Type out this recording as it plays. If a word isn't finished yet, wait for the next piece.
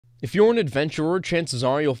If you're an adventurer, chances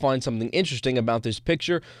are you'll find something interesting about this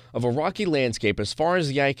picture of a rocky landscape as far as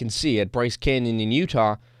the eye can see at Bryce Canyon in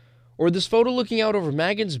Utah, or this photo looking out over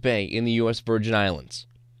Magens Bay in the U.S. Virgin Islands.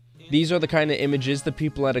 These are the kind of images the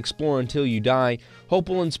people at Explore Until You Die hope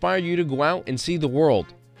will inspire you to go out and see the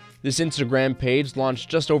world. This Instagram page, launched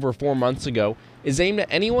just over 4 months ago, is aimed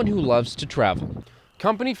at anyone who loves to travel.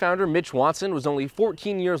 Company founder Mitch Watson was only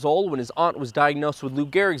 14 years old when his aunt was diagnosed with Lou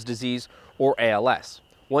Gehrig's disease, or ALS.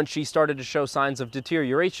 Once she started to show signs of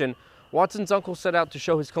deterioration, Watson's uncle set out to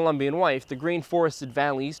show his Colombian wife the green forested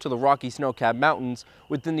valleys to the rocky snow-capped mountains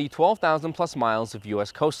within the 12,000 plus miles of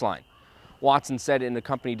U.S. coastline. Watson said in a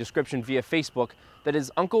company description via Facebook that his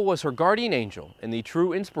uncle was her guardian angel and the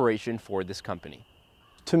true inspiration for this company.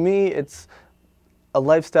 To me, it's a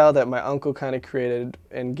lifestyle that my uncle kind of created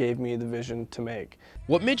and gave me the vision to make.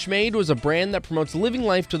 What Mitch made was a brand that promotes living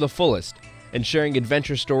life to the fullest and sharing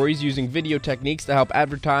adventure stories using video techniques to help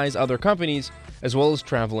advertise other companies as well as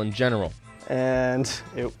travel in general. And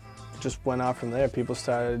it just went out from there. People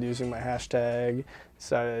started using my hashtag,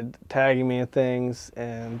 started tagging me in things,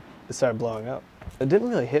 and it started blowing up. It didn't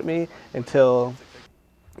really hit me until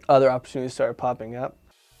other opportunities started popping up.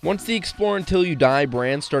 Once the Explore Until You Die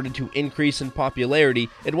brand started to increase in popularity,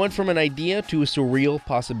 it went from an idea to a surreal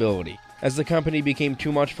possibility. As the company became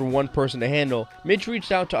too much for one person to handle, Mitch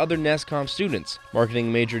reached out to other NESCom students,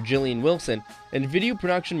 marketing major Jillian Wilson and video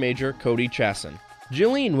production major Cody Chasson.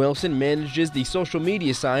 Jillian Wilson manages the social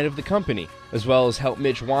media side of the company, as well as help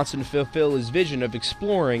Mitch Watson fulfill his vision of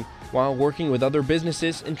exploring while working with other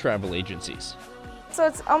businesses and travel agencies. So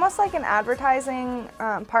it's almost like an advertising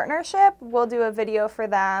partnership. We'll do a video for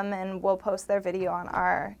them and we'll post their video on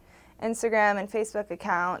our Instagram and Facebook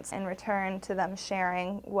accounts in return to them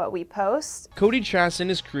sharing what we post. Cody Chasson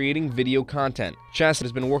is creating video content. Chasson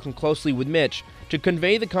has been working closely with Mitch to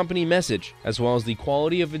convey the company message as well as the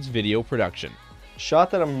quality of its video production. Shot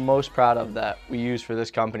that I'm most proud of that we use for this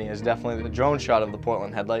company is definitely the drone shot of the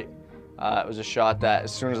Portland headlight. It was a shot that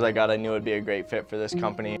as soon as I got, I knew it'd be a great fit for this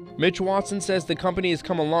company. Mitch Watson says the company has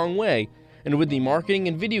come a long way, and with the marketing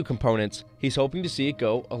and video components, he's hoping to see it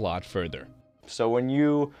go a lot further. So when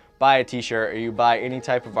you buy a t-shirt or you buy any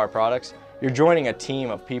type of our products, you're joining a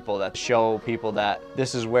team of people that show people that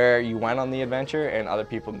this is where you went on the adventure and other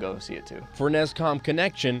people can go see it too. For NESCom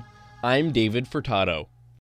Connection, I'm David Furtado.